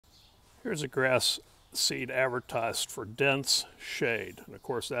Here's a grass seed advertised for dense shade. And of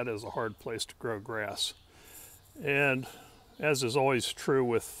course, that is a hard place to grow grass. And as is always true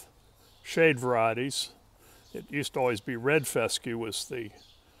with shade varieties, it used to always be red fescue was the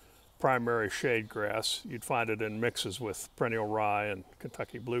primary shade grass. You'd find it in mixes with perennial rye and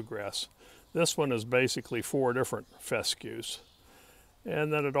Kentucky bluegrass. This one is basically 4 different fescues.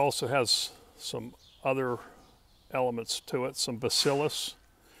 And then it also has some other elements to it, some bacillus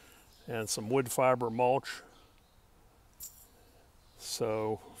and some wood fiber mulch.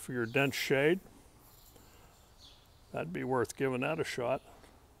 So for your dense shade, that'd be worth giving that a shot.